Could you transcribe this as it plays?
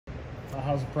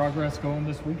How's the progress going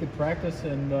this week at practice,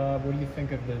 and what do you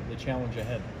think of the challenge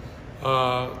ahead?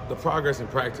 The progress in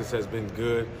practice has been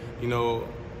good. You know,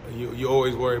 you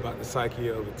always worry about the psyche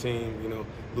of a team, you know,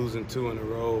 losing 2 in a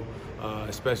row,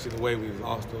 especially the way we've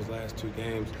lost those last 2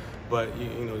 games. But,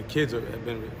 you know, the kids have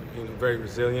been, you know, very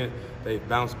resilient. They've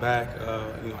bounced back,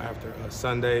 you know, after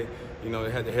Sunday. You know,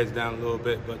 they had their heads down a little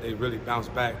bit, but they really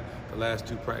bounced back the last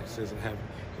 2 practices and have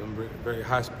some very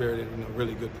high-spirited, you know,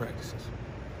 really good practices.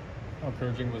 How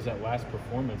encouraging was that last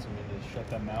performance? I mean, to shut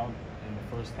them out in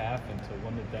the first half and to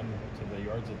limit them to the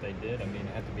yards that they did, I mean,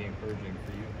 it had to be encouraging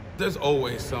for you. There's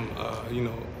always some, you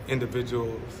know,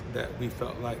 individuals that we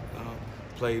felt like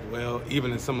played well,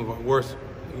 even in some of our worst,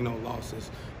 you know, losses.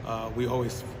 We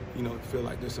always, you know, feel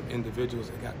like there's some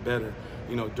individuals that got better,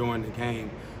 you know, during the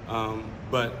game.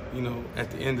 But, you know,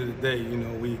 at the end of the day, you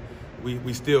know,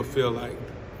 we still feel like,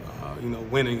 you know,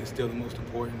 winning is still the most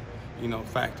important, you know,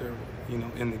 factor, you know,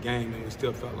 in the game, and we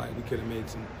still felt like we could have made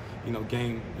some, you know,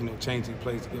 game, you know, changing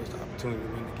plays to give us the opportunity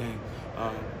to win the game.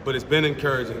 But it's been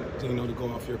encouraging, you know, to go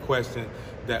off your question,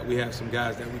 that we have some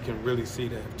guys that we can really see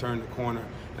that have turned the corner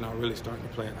and are really starting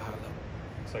to play at a high level.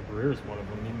 It's like Greer's one of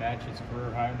them. He matched his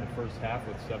career high in the first half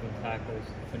with 7 tackles,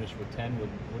 finished with 10.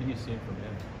 What are you seeing from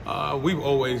him? We've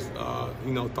always,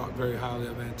 you know, thought very highly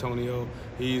of Antonio.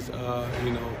 He's, you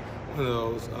know, one of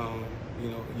those, you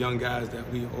know, young guys that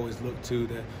we always look to,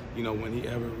 that, you know, when he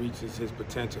ever reaches his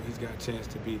potential, he's got a chance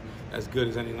to be as good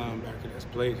as any linebacker that's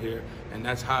played here. And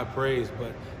that's high praise,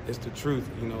 but it's the truth,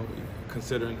 you know,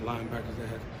 considering the linebackers that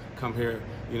have come here,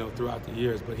 you know, throughout the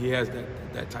years. But he has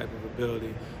that type of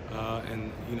ability.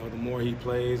 And, you know, the more he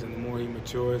plays and the more he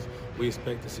matures, we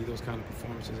expect to see those kind of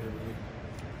performances every week.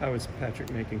 How is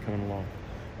Patrick Macon coming along?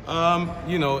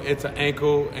 You know, it's an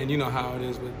ankle, and you know how it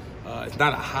is with, it's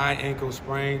not a high ankle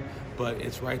sprain, but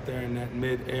it's right there in that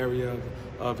mid area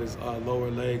of his lower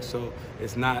leg, so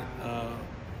it's not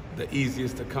the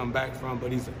easiest to come back from,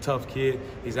 but he's a tough kid.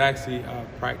 He's actually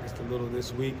practiced a little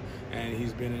this week, and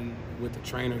he's been in with the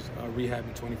trainers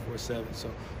rehabbing 24/7,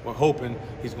 so we're hoping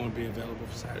he's going to be available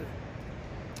for Saturday.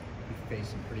 We've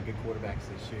faced some pretty good quarterbacks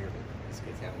this year, but this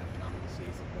kid's having a phenomenal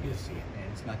season. What do you see?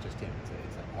 And it's not just him,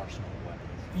 it's an arsenal of weapons.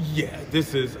 Yeah,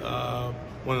 this is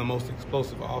one of the most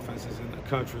explosive offenses in the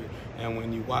country, and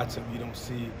when you watch him, you don't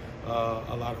see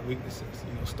a lot of weaknesses.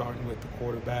 You know, starting with the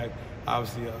quarterback,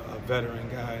 obviously a veteran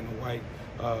guy and a white,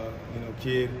 you know,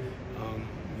 kid.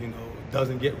 You know,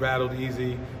 doesn't get rattled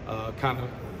easy. Kind of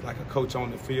like a coach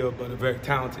on the field, but a very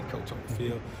talented coach on the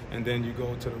field. And then you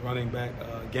go to the running back,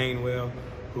 Gainwell,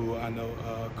 who I know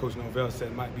Coach Norvell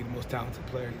said might be the most talented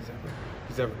player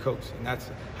he's ever coached, and that's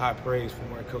high praise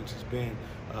from where Coach has been.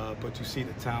 But you see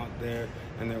the talent there,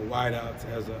 and their wideouts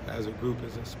as a group,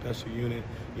 as a special unit,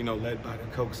 you know, led by the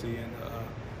Coxie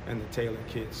and the Taylor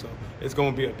kids. So it's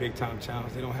going to be a big-time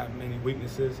challenge. They don't have many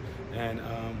weaknesses, and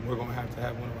we're going to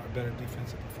have one of our better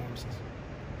defensive performances.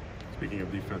 Speaking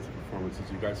of defensive performances,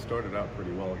 you guys started out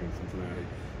pretty well against Cincinnati.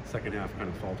 Second half kind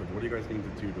of faltered. What do you guys need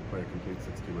to do to play a complete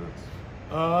 60 minutes?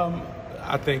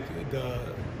 I think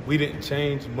we didn't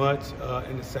change much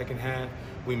in the second half.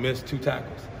 We missed 2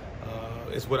 tackles.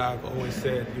 It's what I've always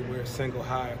said. We're a single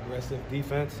high aggressive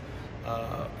defense,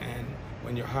 and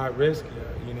when you're high risk,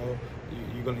 you know,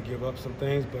 you're going to give up some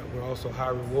things, but we're also high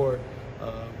reward.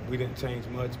 We didn't change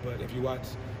much, but if you watch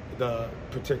the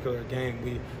particular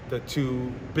game, the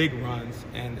 2 big runs,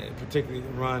 and particularly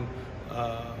the run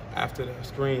after the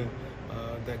screen,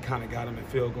 that kind of got them in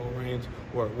field goal range,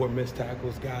 were missed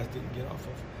tackles. Guys didn't get off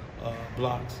of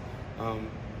blocks,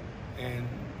 and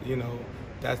you know,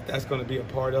 that's going to be a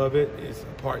part of it. It's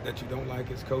a part that you don't like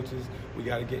as coaches. We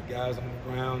got to get guys on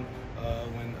the ground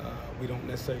when we don't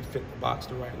necessarily fit the box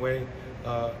the right way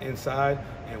inside,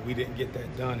 and we didn't get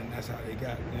that done, and that's how they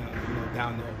got, you know,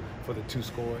 down there for the 2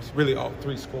 scores. Really, all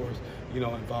 3 scores, you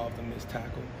know, involved a missed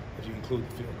tackle if you include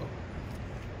the field goal.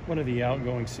 One of the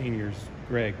outgoing seniors,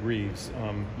 Greg Reeves,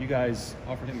 you guys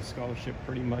offered him a scholarship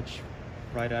pretty much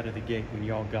right out of the gate when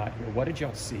y'all got here. What did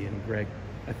y'all see in Greg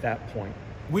at that point?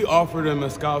 We offered him a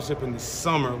scholarship in the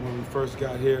summer when we first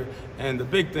got here, and the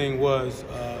big thing was,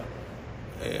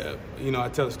 you know, I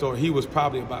tell the story, he was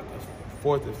probably about the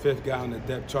 4th or 5th guy on the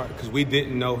depth chart because we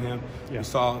didn't know him. Yeah. We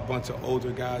saw a bunch of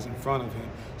older guys in front of him.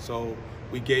 So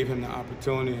we gave him the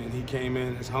opportunity, and he came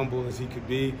in as humble as he could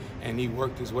be, and he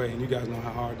worked his way. And you guys know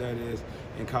how hard that is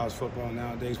in college football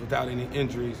nowadays without any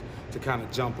injuries to kind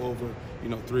of jump over, you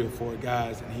know, 3 or 4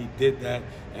 guys. And he did that,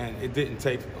 and it didn't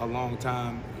take a long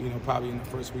time, you know, probably in the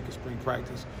first week of spring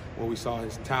practice where we saw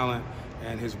his talent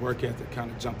and his work ethic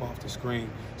kind of jump off the screen.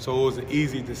 So it was an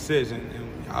easy decision,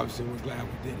 and obviously we're glad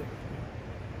we did it.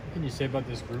 What can you say about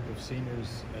this group of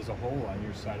seniors as a whole on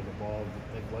your side of the ball?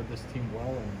 They've led this team well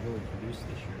and really produced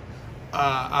this year.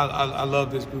 I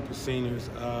love this group of seniors,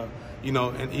 you know,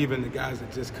 and even the guys that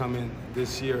just come in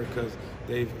this year because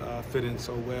they've fit in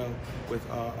so well with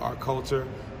our culture.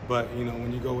 But, you know,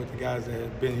 when you go with the guys that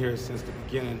have been here since the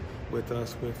beginning with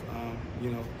us, with,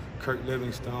 you know, Kirk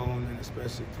Livingstone and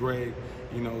especially Greg,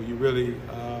 you know, you really,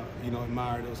 you know,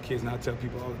 admire those kids. And I tell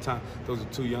people all the time, those are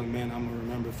two young men I'm going to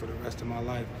remember for the rest of my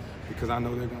life because I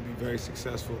know they're going to be very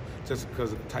successful just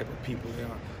because of the type of people they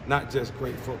are. Not just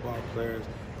great football players,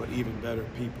 but even better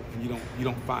people. And you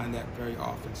don't find that very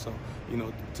often. So, you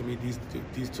know, to me,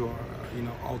 these two are, you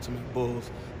know, ultimate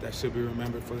bulls that should be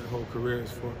remembered for their whole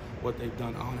careers for what they've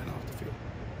done on and off the field.